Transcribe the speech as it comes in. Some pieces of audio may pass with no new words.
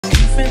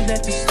Even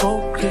let the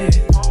smoke clear.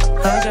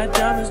 I got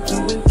diamonds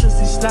doing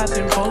pussy slots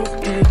in both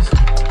ways.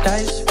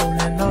 Dice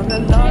rolling on the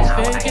Las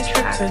Vegas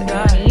trip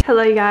tonight.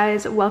 Hello you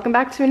guys, welcome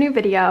back to a new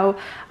video.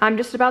 I'm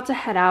just about to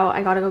head out.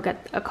 I gotta go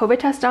get a COVID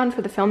test done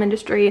for the film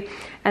industry,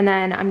 and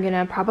then I'm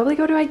gonna probably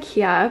go to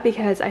IKEA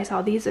because I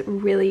saw these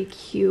really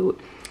cute,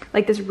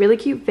 like this really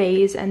cute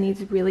vase and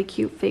these really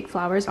cute fake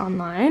flowers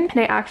online. And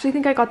I actually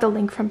think I got the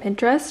link from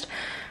Pinterest.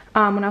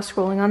 When I was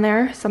scrolling on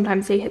there,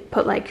 sometimes they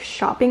put like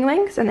shopping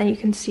links and then you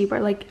can see where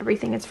like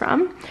everything is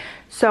from.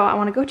 So I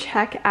want to go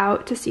check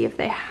out to see if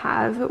they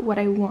have what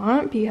I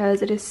want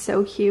because it is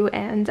so cute,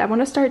 and I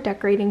want to start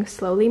decorating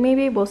slowly.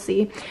 Maybe we'll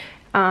see,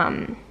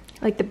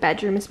 like the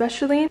bedroom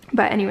especially.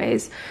 But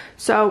anyways,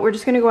 so we're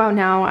just gonna go out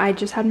now. I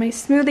just had my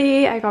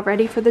smoothie, I got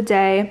ready for the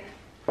day.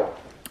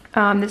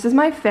 This is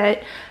my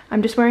fit.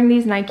 I'm just wearing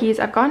these Nikes.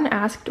 I've gotten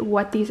asked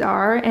what these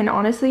are, and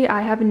honestly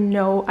I have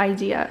no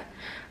idea.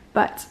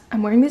 But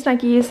I'm wearing these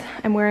Nikes,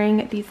 I'm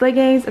wearing these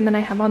leggings, and then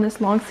I have on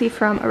this long sleeve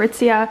from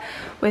Aritzia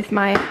with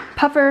my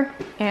puffer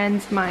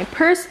and my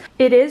purse.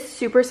 It is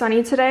super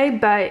sunny today,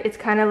 but it's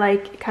kind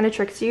of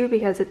tricks you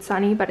because it's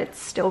sunny, but it's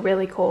still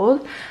really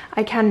cold.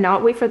 I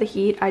cannot wait for the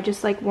heat. I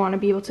just like want to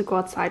be able to go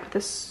outside with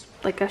this,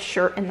 like a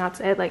shirt, and that's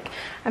it. Like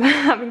I'm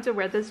having to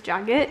wear this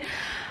jacket.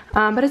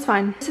 But it's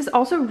fine. This is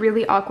also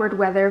really awkward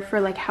weather for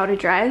like how to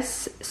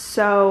dress.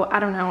 So I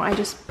don't know, I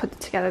just put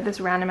together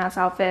this random ass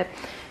outfit.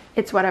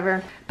 It's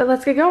whatever, but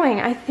let's get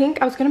going. I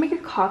think I was gonna make a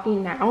coffee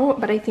now,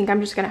 but I think I'm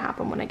just gonna have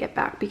one when I get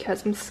back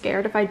because I'm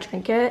scared if I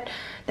drink it,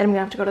 then I'm gonna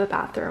have to go to the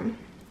bathroom.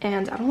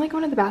 And I don't like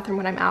going to the bathroom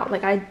when I'm out.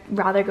 Like I'd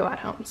rather go at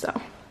home, so.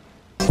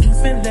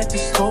 Even let the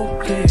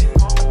smoke clear.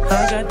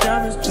 I got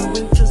diamonds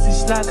doing pussy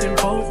slots in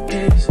both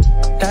ways.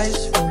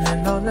 Dice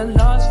rolling on the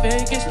Las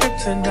Vegas trip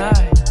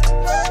tonight.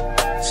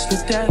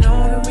 Slip that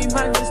on and we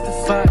might miss the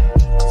fight.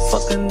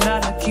 Fucking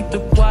night, I keep the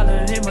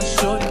wallet in my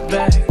shorty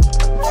bag.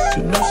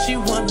 You know she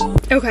wanna.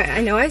 Okay,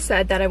 I know I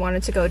said that I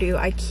wanted to go to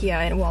IKEA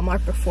and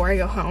Walmart before I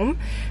go home,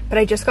 but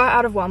I just got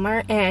out of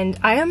Walmart and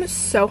I am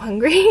so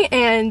hungry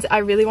and I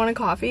really want a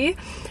coffee.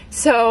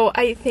 So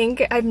I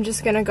think I'm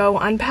just gonna go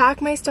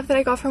unpack my stuff that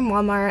I got from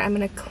Walmart. I'm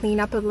gonna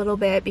clean up a little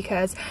bit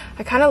because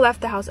I kind of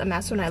left the house a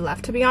mess when I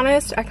left, to be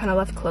honest. I kind of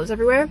left clothes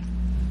everywhere.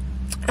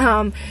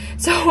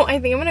 So I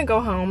think I'm gonna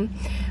go home.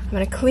 I'm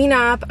gonna clean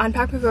up,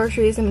 unpack my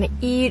groceries, I'm gonna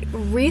eat,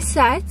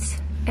 reset,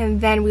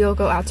 and then we'll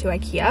go out to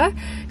IKEA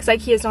because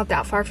IKEA is not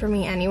that far from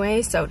me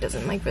anyway, so it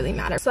doesn't like really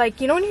matter. It's like,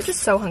 you know when you're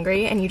just so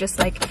hungry and you just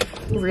like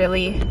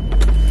really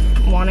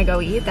want to go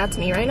eat? That's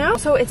me right now.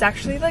 So it's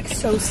actually like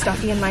so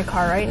stuffy in my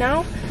car right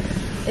now.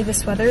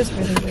 This weather is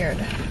really weird.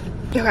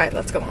 Okay,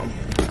 let's go home.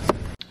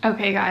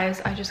 Okay guys,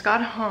 I just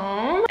got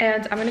home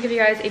and I'm gonna give you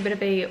guys a bit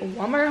of a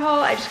Walmart haul.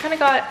 I just kind of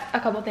got a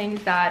couple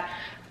things that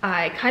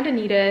I kind of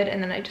needed,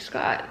 and then I just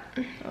got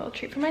a little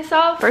treat for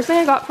myself. First thing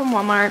I got from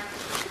Walmart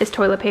is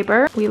toilet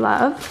paper. We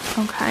love.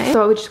 Okay,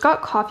 so we just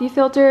got coffee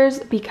filters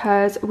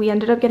because we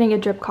ended up getting a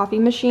drip coffee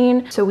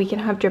machine so we can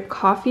have drip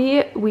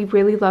coffee. We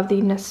really love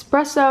the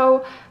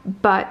Nespresso,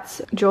 but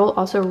Joel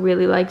also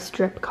really likes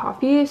drip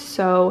coffee,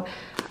 so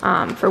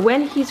for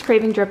when he's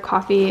craving drip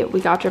coffee,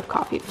 we got drip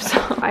coffee.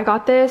 So I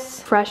got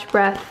this Fresh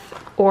Breath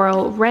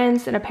oral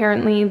rinse, and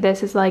apparently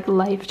this is like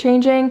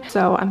life-changing,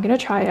 so I'm gonna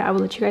try it. I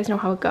will let you guys know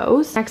how it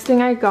goes. Next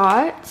thing I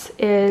got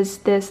is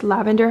this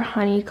lavender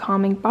honey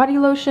calming body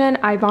lotion.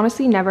 I've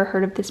honestly never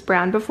heard of this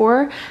brand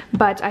before,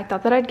 but I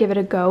thought that I'd give it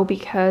a go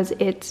because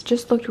it's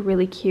just looked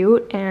really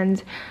cute,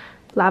 and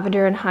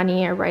lavender and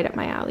honey are right up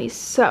my alley,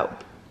 so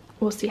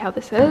we'll see how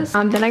this is.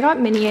 Then I got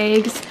mini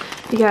eggs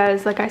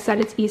because like I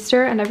said, it's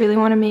Easter and I really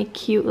want to make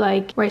cute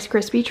like Rice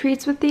Krispie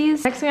treats with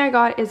these. Next thing I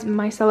got is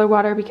micellar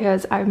water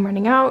because I'm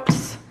running out.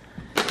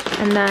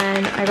 And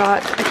then I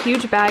got a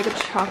huge bag of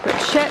chocolate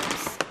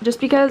chips just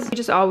because you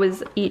just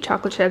always eat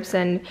chocolate chips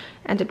and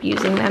end up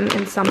using them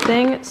in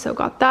something, so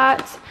got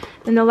that.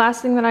 And the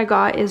last thing that I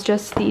got is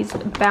just these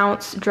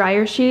Bounce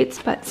dryer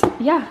sheets, but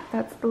yeah,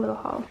 that's the little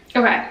haul.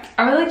 Okay,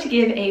 I would like to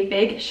give a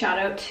big shout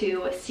out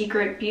to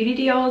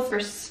SecretBeautyDeals for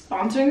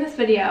sponsoring this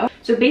video.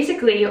 So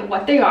basically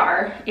what they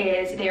are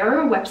is they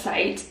are a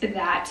website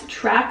that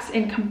tracks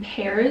and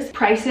compares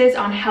prices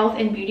on health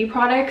and beauty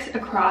products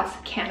across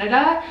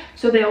Canada.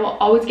 So they will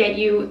always get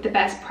you the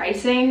best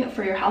pricing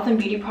for your health and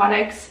beauty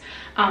products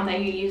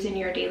that you use in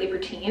your daily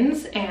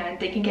routines, and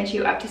they can get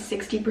you up to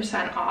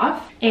 60%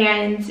 off,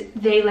 and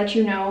they let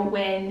you know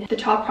when the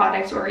top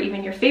products or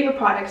even your favorite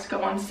products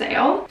go on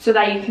sale so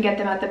that you can get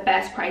them at the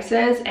best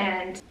prices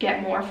and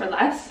get more for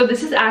less. So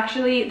this is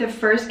actually the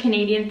first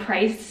Canadian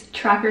price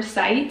tracker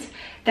site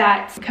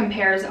that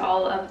compares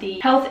all of the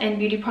health and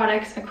beauty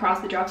products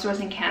across the drugstores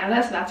in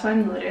Canada, so that's why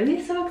I'm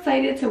literally so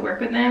excited to work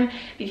with them,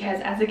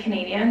 because as a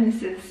Canadian,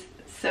 this is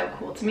so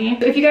cool to me.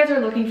 So if you guys are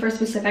looking for a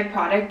specific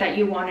product that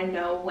you want to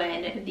know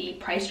when the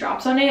price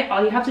drops on it,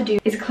 all you have to do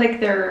is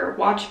click their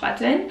watch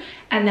button,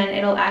 and then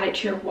it'll add it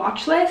to your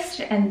watch list,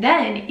 and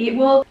then it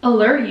will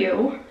alert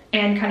you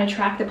and kind of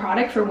track the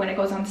product for when it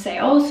goes on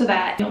sale so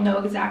that you'll know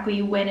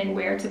exactly when and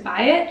where to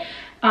buy it,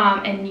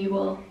 and you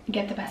will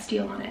get the best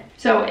deal on it.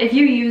 So if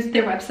you use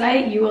their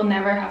website, you will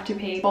never have to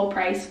pay full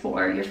price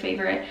for your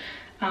favorite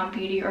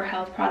beauty or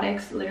health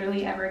products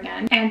literally ever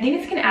again. And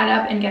things can add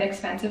up and get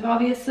expensive,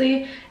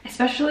 obviously,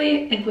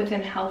 especially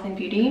within health and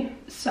beauty.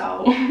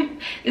 So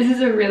this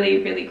is a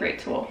really, really great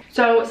tool.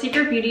 So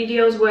Secret Beauty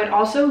Deals would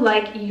also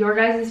like your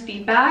guys'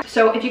 feedback.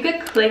 So if you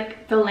could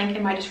click the link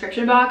in my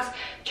description box,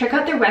 check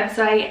out their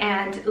website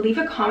and leave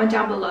a comment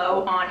down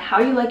below on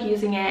how you like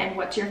using it and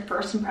what's your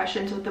first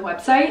impressions with the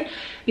website,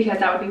 because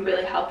that would be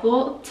really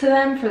helpful to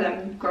them for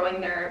them growing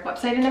their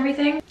website and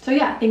everything. So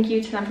yeah, thank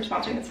you to them for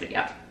sponsoring this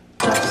video.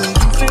 I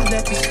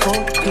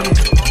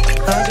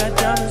got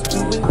diamonds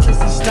doing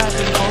kissy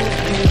sliding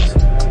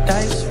both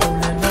dice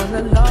rolling on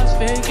the Las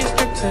Vegas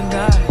strip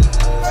tonight.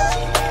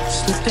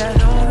 Slip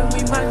that on and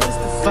we might miss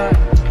the fight.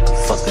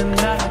 Fucking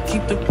night, I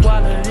keep the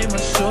wallet in my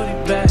shorty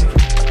bag.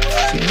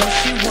 You know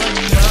she want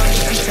me now,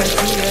 she can't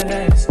do that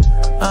ass.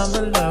 I'm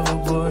a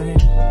lover boy,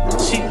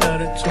 she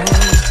love the toy.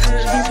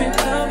 Keep it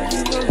coming,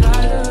 you a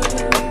rider.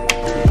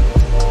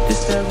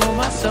 This that roll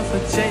myself a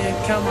J and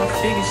count my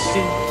figure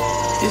shit.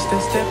 It's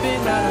been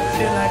stepping out, I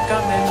feel like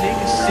I'm that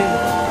nigga shit.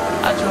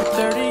 I dropped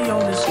 30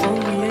 on this room,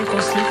 we ain't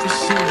gon' sleep for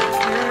shit.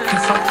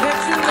 If I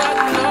catch you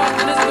riding off,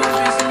 then it's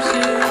gonna be some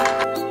shit.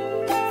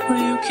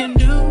 Well, you can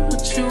do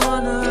what you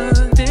wanna,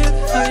 live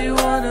how you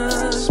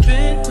wanna,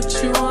 spin what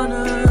you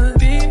wanna,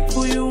 be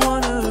who you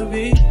wanna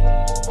be.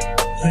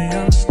 A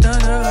young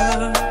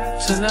stunner,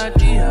 till I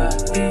die.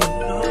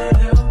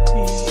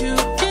 You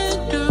can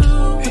do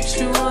what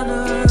you wanna,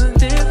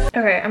 live.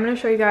 Okay, I'm gonna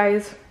show you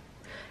guys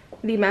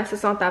the mess.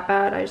 Is not that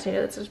bad. I just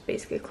needed just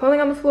basically clothing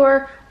on the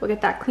floor. We'll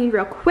get that cleaned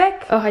real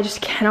quick. Oh, I just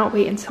cannot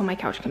wait until my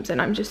couch comes in.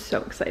 I'm just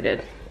so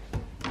excited.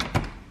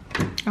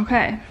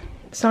 Okay,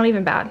 it's not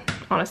even bad,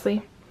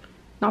 honestly.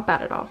 Not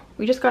bad at all.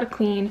 We just got it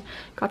clean,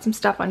 got some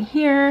stuff on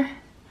here,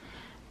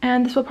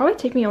 and this will probably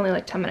take me only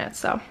like 10 minutes,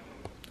 so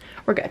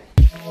we're good.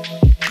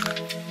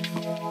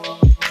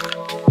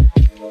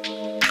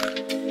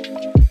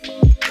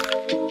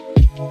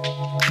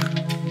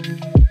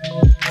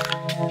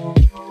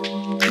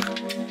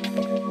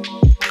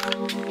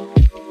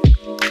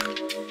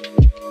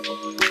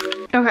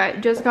 Okay,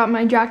 just got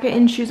my jacket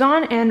and shoes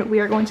on and we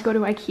are going to go to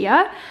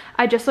IKEA.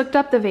 I just looked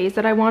up the vase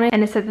that I wanted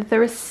and it said that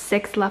there was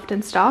 6 left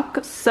in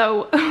stock.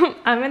 So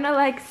I'm gonna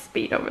like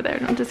speed over there.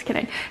 No, I'm just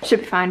kidding. Should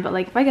be fine, but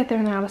like if I get there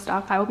and they're out of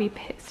stock, I will be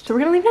pissed. So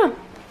we're gonna leave now.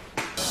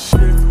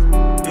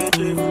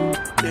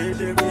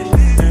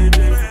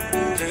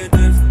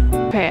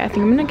 Okay, I think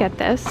I'm gonna get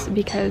this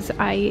because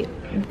I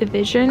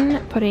envision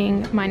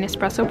putting my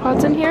Nespresso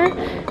pods in here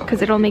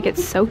because it'll make it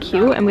so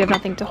cute and we have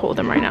nothing to hold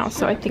them right now.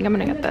 So I think I'm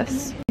gonna get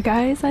this. You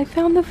guys, I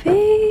found the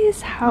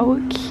vase. How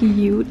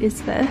cute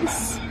is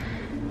this?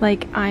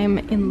 Like, I'm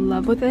in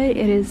love with it.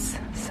 It is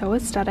so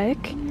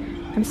aesthetic.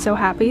 I'm so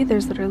happy.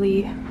 There's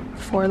literally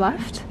 4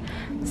 left.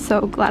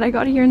 So glad I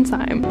got here in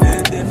time.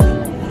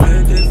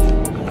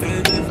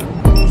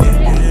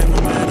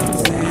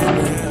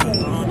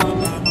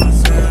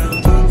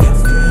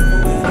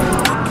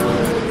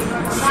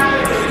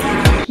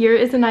 Here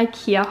is an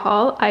IKEA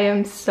haul. I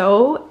am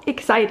so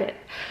excited.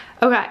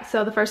 Okay,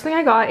 so the first thing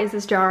I got is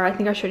this jar. I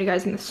think I showed you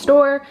guys in the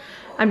store.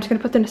 I'm just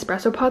gonna put the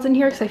Nespresso pods in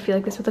here because I feel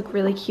like this would look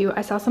really cute.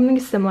 I saw something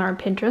similar on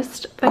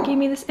Pinterest that gave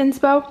me this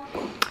inspo,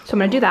 so I'm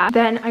gonna do that.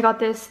 Then I got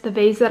this, the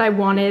vase that I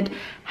wanted.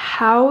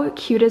 How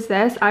cute is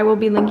this? I will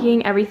be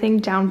linking everything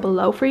down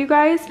below for you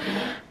guys.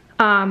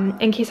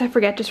 In case I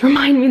forget, just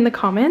remind me in the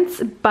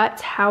comments, but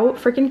how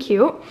freaking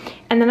cute.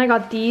 And then I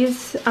got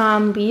these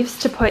leaves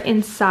to put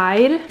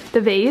inside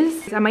the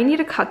vase. I might need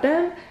to cut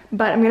them,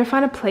 but I'm gonna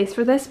find a place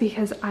for this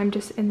because I'm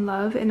just in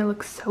love and it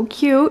looks so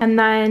cute. And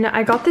then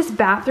I got this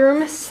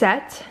bathroom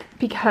set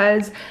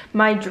because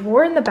my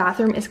drawer in the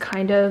bathroom is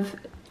kind of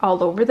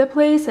all over the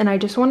place and I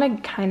just want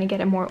to kind of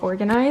get it more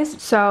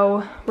organized.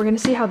 So we're gonna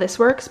see how this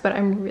works, but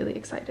I'm really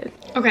excited.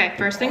 Okay,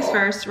 first things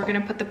first, we're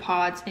gonna put the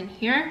pods in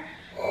here.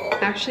 I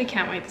actually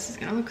can't wait. This is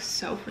gonna look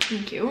so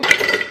freaking cute.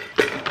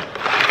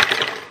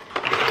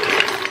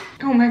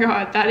 Oh my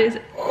god, that is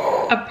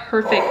a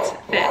perfect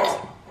fit.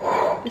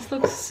 This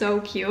looks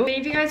so cute.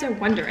 If you guys are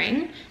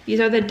wondering, these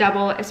are the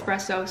double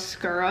espresso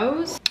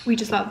skurros. We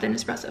just love the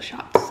Nespresso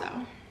shop, so.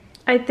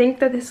 I think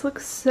that this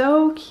looks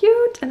so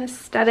cute and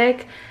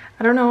aesthetic.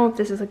 I don't know if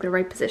this is like the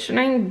right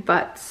positioning,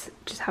 but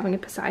just having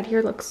it beside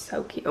here looks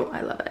so cute. I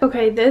love it.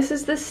 Okay, this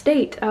is the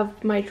state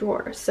of my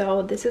drawer.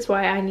 So this is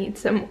why I need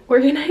some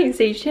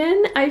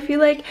organization. I feel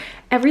like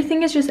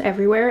everything is just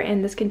everywhere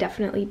and this can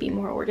definitely be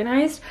more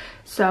organized.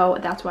 So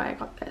that's why I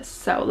got this.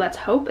 So let's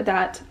hope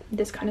that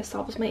this kind of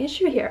solves my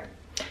issue here.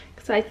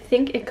 Because I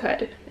think it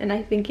could, and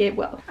I think it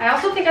will. I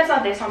also think I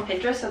saw this on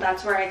Pinterest, so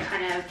that's where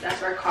that's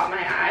where it caught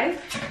my eye.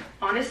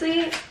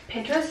 Honestly,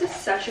 Pinterest is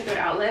such a good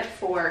outlet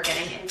for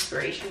getting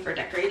inspiration for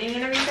decorating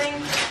and everything.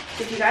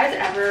 If you guys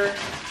ever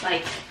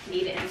like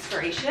need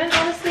inspiration,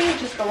 honestly,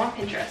 just go on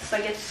Pinterest.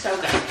 Like, it's so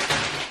good.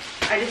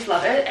 I just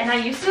love it. And I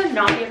used to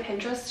not be a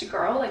Pinterest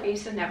girl. Like, I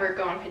used to never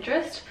go on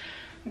Pinterest,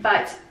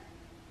 but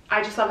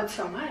I just love it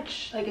so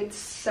much. Like, it's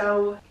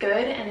so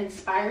good and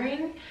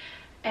inspiring,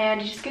 and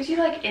it just gives you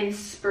like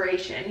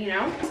inspiration, you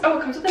know? Oh,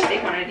 it comes with a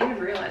big one. I didn't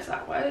even realize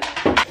that. What?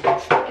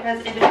 It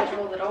has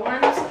individual little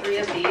ones, 3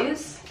 of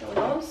these, the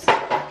littles,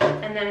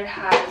 and then it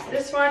has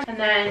this one, and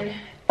then it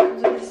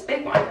comes with this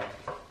big one.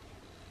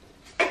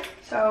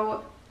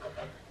 So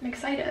I'm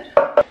excited.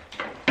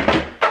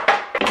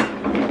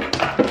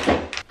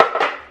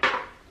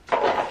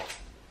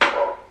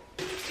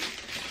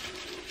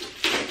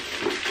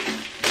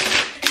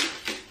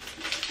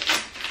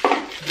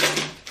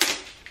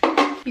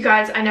 You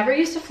guys, I never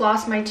used to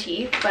floss my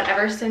teeth, but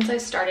ever since I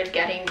started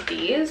getting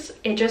these,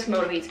 it just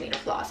motivates me to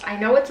floss. I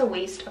know it's a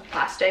waste of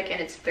plastic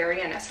and it's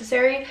very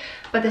unnecessary,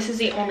 but this is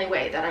the only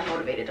way that I'm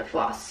motivated to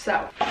floss,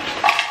 so.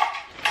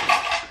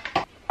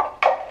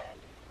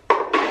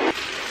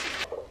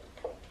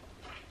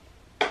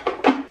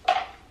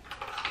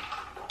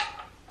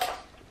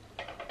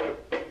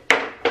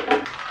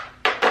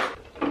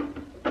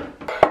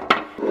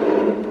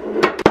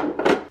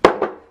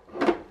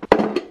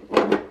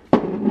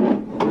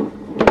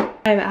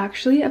 I'm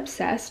actually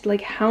obsessed,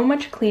 like how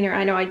much cleaner,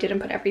 I know I didn't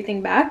put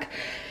everything back,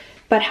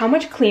 but how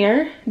much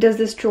cleaner does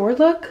this drawer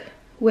look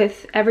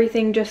with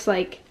everything just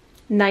like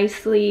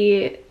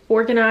nicely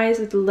organized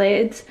with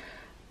lids?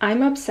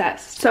 I'm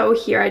obsessed. So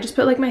here I just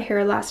put like my hair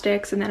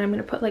elastics, and then I'm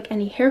gonna put like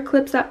any hair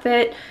clips that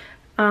fit.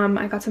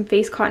 I got some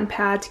face cotton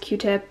pads,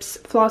 Q-tips,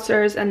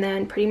 flossers, and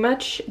then pretty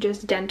much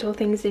just dental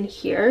things in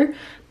here.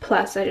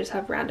 Plus I just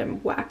have random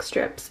wax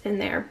strips in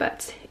there,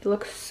 but it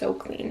looks so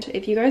clean.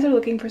 If you guys are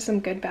looking for some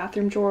good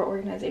bathroom drawer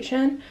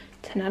organization,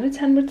 10 out of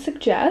 10 would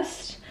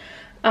suggest.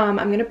 I'm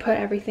gonna put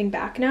everything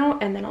back now,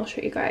 and then I'll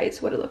show you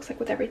guys what it looks like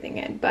with everything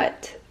in,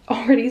 but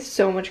already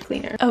so much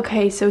cleaner.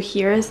 Okay, so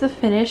here is the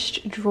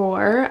finished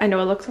drawer. I know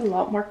it looks a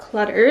lot more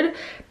cluttered,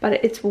 but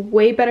it's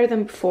way better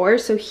than before.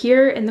 So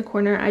here in the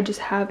corner, I just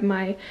have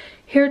my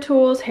hair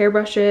tools,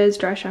 hairbrushes,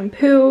 dry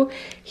shampoo.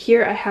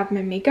 Here I have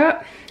my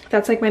makeup.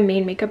 That's like my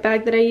main makeup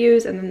bag that I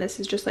use, and then this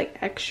is just like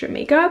extra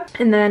makeup.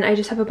 And then I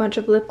just have a bunch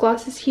of lip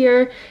glosses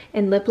here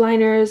and lip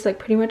liners, like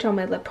pretty much all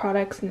my lip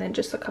products, and then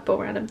just a couple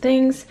random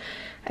things.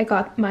 I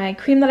got my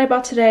cream that I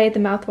bought today, the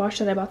mouthwash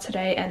that I bought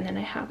today, and then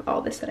I have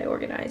all this that I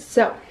organized.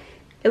 So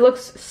it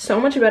looks so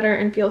much better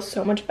and feels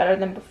so much better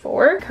than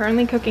before.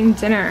 Currently cooking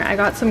dinner. I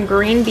got some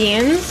green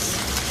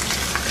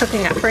beans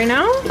cooking up right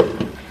now.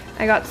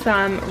 I got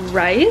some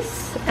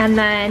rice, and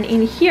then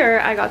in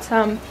here I got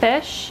some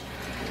fish.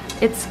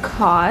 It's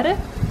cod,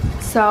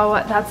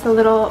 so that's a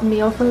little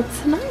meal for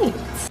tonight.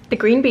 The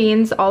green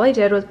beans, all I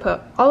did was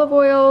put olive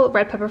oil,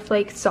 red pepper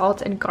flakes,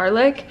 salt, and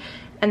garlic.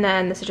 And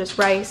then this is just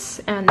rice,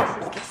 and this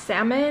is the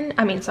salmon,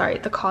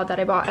 the cod that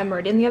I bought at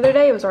Meridian the other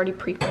day. It was already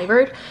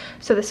pre-flavored.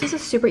 So this is a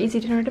super easy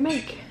dinner to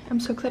make.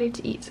 I'm so excited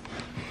to eat.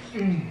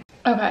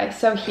 Okay,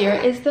 so here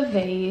is the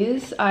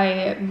vase.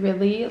 I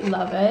really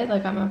love it,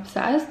 like I'm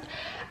obsessed.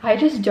 I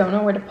just don't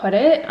know where to put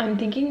it. I'm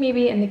thinking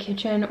maybe in the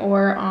kitchen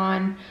or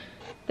on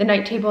the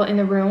night table in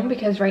the room,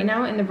 because right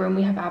now in the room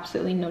we have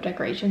absolutely no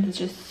decorations. It's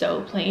just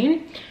so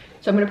plain.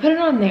 So I'm gonna put it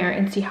on there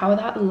and see how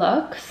that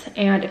looks,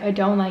 and if I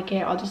don't like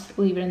it, I'll just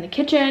leave it in the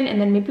kitchen, and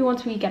then maybe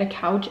once we get a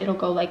couch, it'll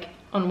go like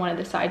on one of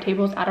the side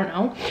tables. I don't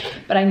know,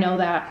 but I know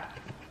that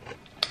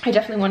I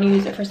definitely want to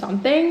use it for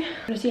something.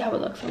 I'm gonna see how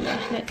it looks on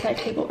the side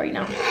table right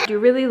now. I do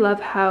really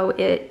love how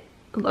it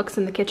looks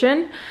in the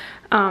kitchen.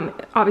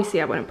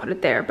 Obviously I wouldn't put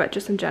it there, but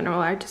just in general,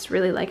 I just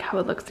really like how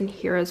it looks in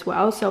here as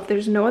well. So if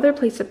there's no other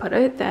place to put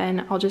it,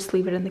 then I'll just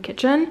leave it in the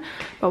kitchen,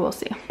 but we'll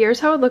see. Here's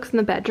how it looks in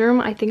the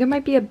bedroom. I think it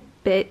might be a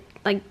bit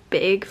like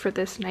big for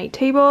this night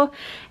table,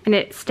 and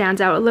it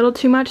stands out a little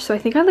too much, so I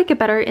think I like it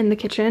better in the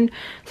kitchen,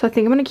 so I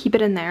think I'm gonna keep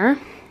it in there.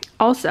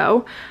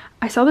 Also,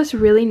 I saw this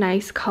really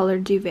nice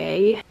colored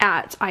duvet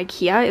at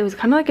IKEA. It was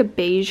kind of like a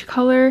beige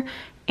color,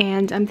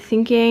 and I'm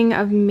thinking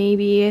of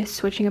maybe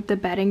switching up the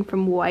bedding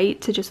from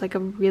white to just like a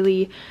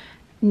really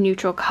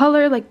neutral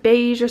color, like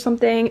beige or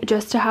something,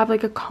 just to have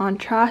like a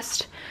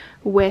contrast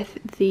with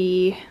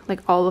the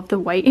like all of the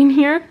white in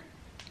here.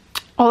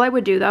 All I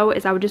would do though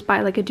is I would just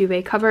buy like a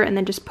duvet cover and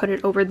then just put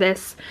it over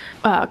this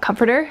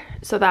comforter,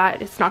 so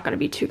that it's not going to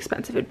be too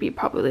expensive. It'd be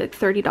probably like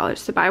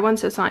 $30 to buy one,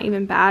 so it's not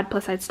even bad.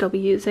 Plus I'd still be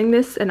using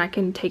this, and I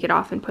can take it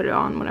off and put it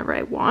on whenever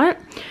I want.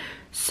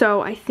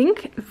 So I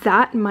think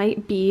that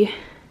might be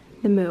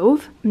the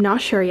move. I'm not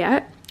sure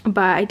yet,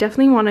 but I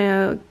definitely want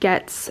to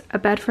get a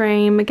bed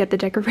frame, get the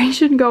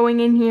decoration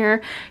going in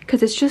here,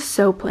 because it's just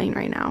so plain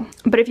right now.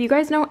 But if you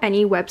guys know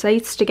any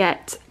websites to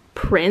get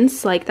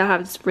prints like that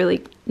have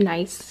really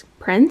nice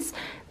prints,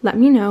 let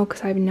me know,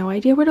 because I have no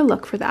idea where to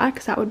look for that,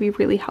 because that would be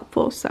really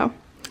helpful. So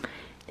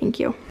thank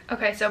you.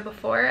 Okay, so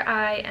before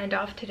I end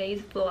off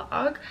today's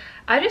vlog,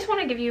 I just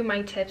want to give you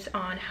my tips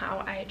on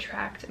how I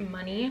attract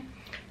money,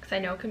 because I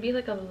know it can be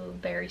like a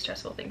very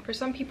stressful thing for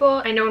some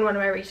people. I know in one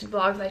of my recent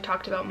vlogs I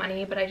talked about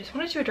money, but I just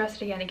wanted to address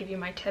it again and give you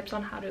my tips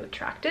on how to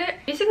attract it.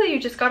 Basically, you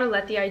just got to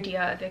let the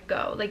idea of it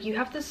go. Like, you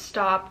have to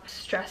stop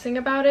stressing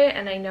about it,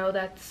 and I know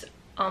that's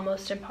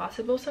almost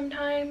impossible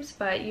sometimes,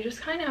 but you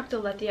just kind of have to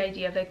let the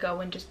idea of it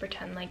go and just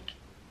pretend like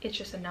it's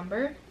just a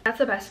number. That's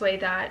the best way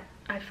that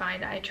I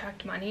find I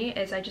attract money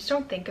is I just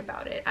don't think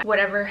about it.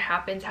 Whatever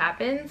happens,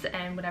 happens,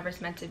 and whatever's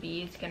meant to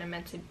be is gonna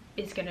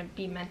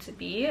be meant to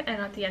be. And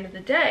at the end of the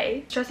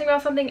day, stressing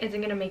about something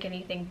isn't gonna make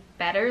anything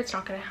better. It's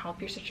not gonna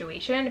help your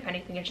situation. If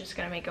anything, it's just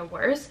gonna make it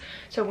worse.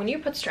 So when you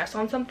put stress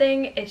on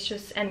something, it's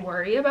just, and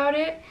worry about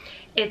it,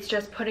 it's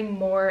just putting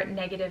more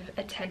negative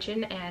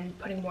attention and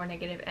putting more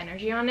negative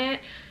energy on it,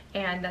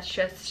 and that's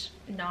just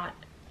not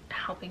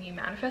helping you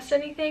manifest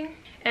anything.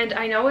 And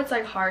I know it's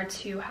like hard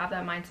to have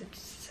that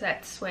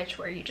mindset switch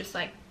where you just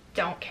like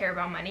don't care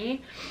about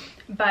money,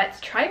 but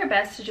try your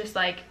best to just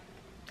like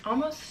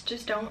almost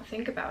just don't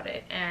think about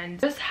it and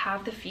just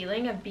have the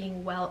feeling of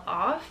being well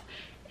off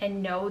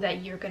and know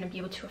that you're going to be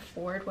able to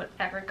afford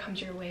whatever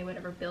comes your way,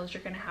 whatever bills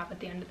you're going to have at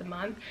the end of the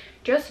month.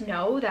 Just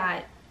know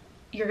that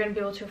you're going to be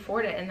able to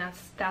afford it, and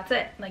that's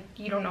it. Like,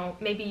 you don't know,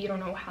 maybe you don't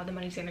know how the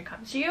money's going to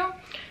come to you,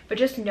 but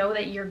just know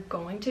that you're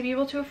going to be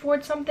able to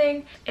afford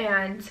something,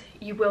 and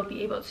you will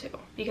be able to,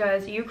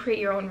 because you create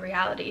your own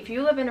reality. If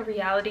you live in a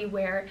reality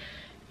where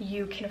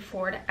you can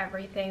afford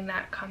everything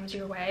that comes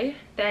your way,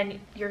 then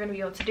you're going to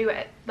be able to do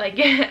it. Like,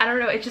 I don't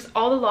know, it's just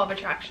all the law of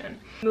attraction.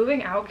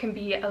 Moving out can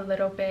be a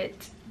little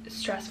bit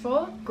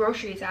stressful.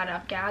 Groceries add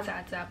up, gas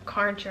adds up,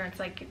 car insurance,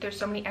 like there's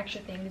so many extra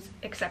things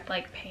except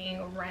like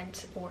paying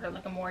rent or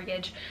like a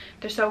mortgage.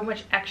 There's so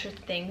much extra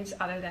things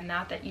other than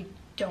that you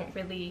don't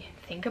really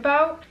think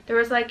about. There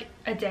was like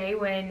a day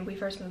when we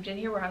first moved in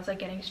here where I was like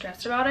getting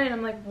stressed about it, and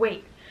I'm like,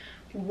 wait,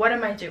 what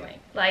am I doing?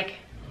 Like,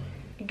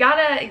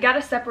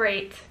 gotta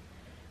separate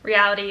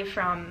reality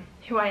from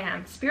who I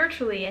am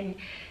spiritually, and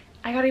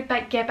I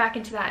gotta get back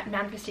into that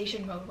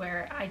manifestation mode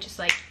where I just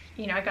like,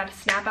 you know, I gotta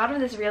snap out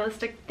of this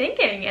realistic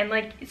thinking and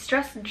like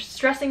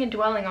stressing and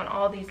dwelling on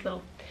all these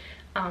little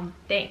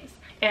things.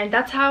 And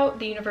that's how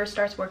the universe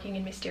starts working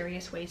in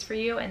mysterious ways for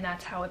you, and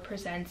that's how it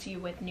presents you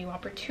with new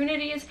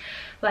opportunities.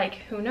 Like,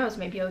 who knows,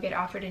 maybe you'll get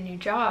offered a new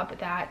job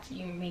that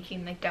you're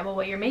making like double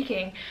what you're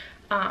making.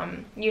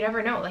 You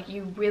never know. Like,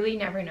 you really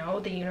never know.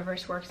 The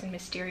universe works in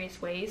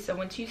mysterious ways. So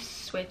once you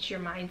switch your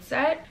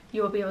mindset,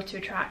 you will be able to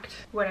attract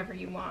whatever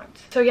you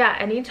want. So yeah,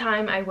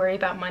 anytime I worry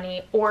about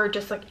money or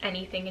just like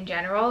anything in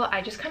general,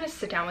 I just kind of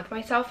sit down with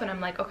myself and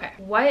I'm like, okay,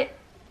 what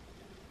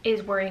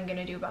is worrying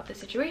gonna do about the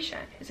situation?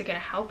 Is it gonna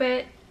help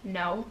it?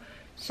 No.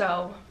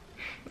 So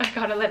I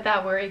gotta let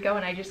that worry go,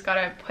 and I just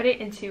gotta put it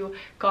into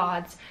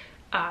God's,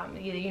 the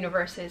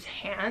universe's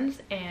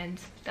hands, and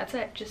that's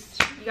it.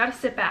 Just, you gotta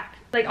sit back.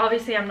 Like,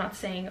 obviously I'm not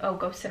saying, oh,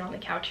 go sit on the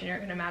couch and you're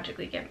gonna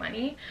magically get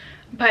money,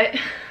 but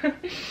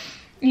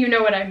you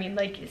know what I mean.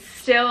 Like,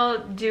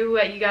 still do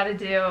what you gotta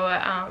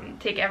do.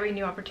 Take every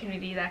new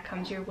opportunity that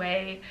comes your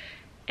way,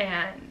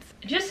 and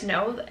just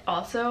know that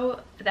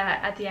also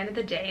that at the end of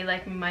the day,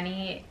 like,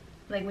 money,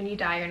 like when you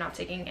die, you're not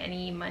taking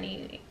any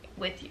money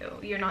with you.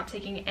 You're not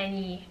taking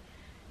any,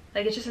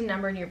 like, it's just a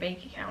number in your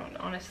bank account,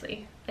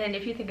 honestly. And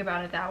if you think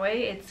about it that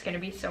way, it's going to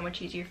be so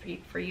much easier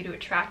for you to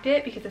attract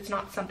it, because it's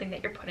not something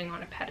that you're putting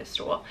on a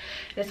pedestal.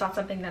 It's not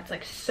something that's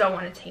like so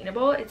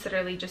unattainable. It's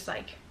literally just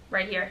like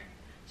right here,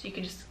 so you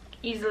can just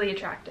easily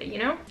attract it, you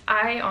know?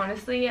 I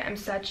honestly am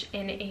such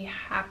in a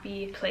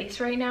happy place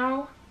right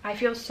now. I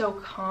feel so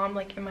calm,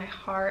 like in my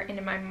heart and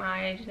in my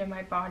mind and in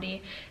my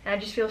body, and I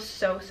just feel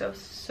so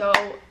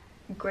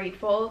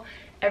grateful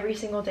every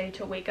single day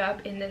to wake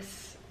up in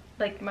this,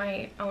 like,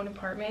 my own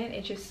apartment.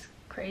 It's just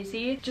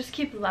crazy. Just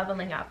keep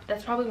leveling up.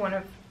 That's probably one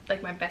of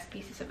like my best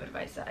pieces of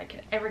advice that I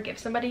could ever give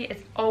somebody,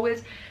 is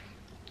always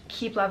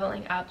keep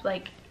leveling up.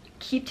 Like,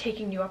 keep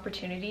taking new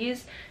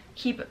opportunities,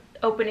 keep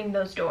opening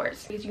those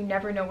doors, because you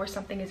never know where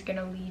something is going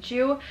to lead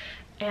you.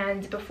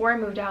 And before I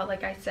moved out,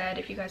 like I said,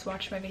 if you guys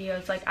watched my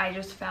videos, like, I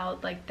just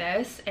felt like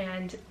this,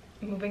 and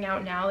moving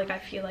out now, like, I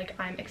feel like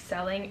I'm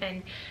excelling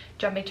and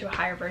jumping to a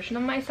higher version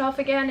of myself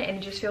again, and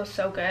it just feels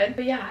so good.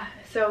 But yeah,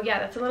 so yeah,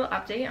 that's a little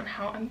update on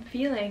how I'm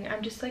feeling.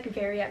 I'm just like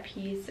very at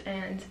peace,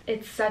 and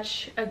it's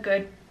such a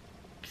good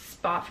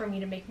spot for me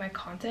to make my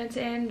content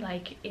in.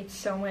 Like, it's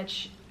so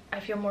much, I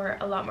feel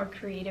a lot more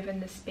creative in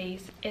this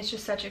space. It's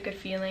just such a good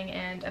feeling,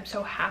 and I'm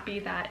so happy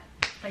that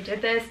I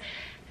did this.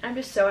 I'm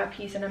just so at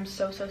peace, and I'm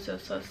so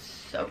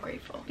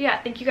grateful. But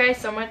yeah, thank you guys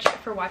so much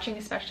for watching,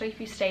 especially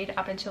if you stayed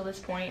up until this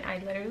point. I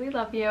literally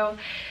love you,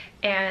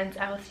 and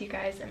I will see you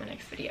guys in my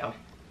next video.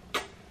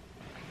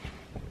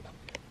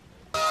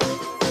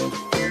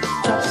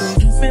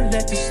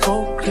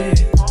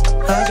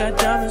 I got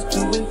diamonds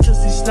doing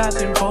just these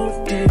slides in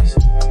both days.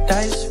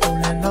 Dice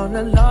rolling on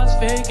the Las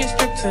Vegas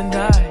strip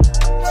tonight.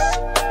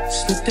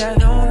 Slip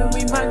that on and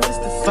we might just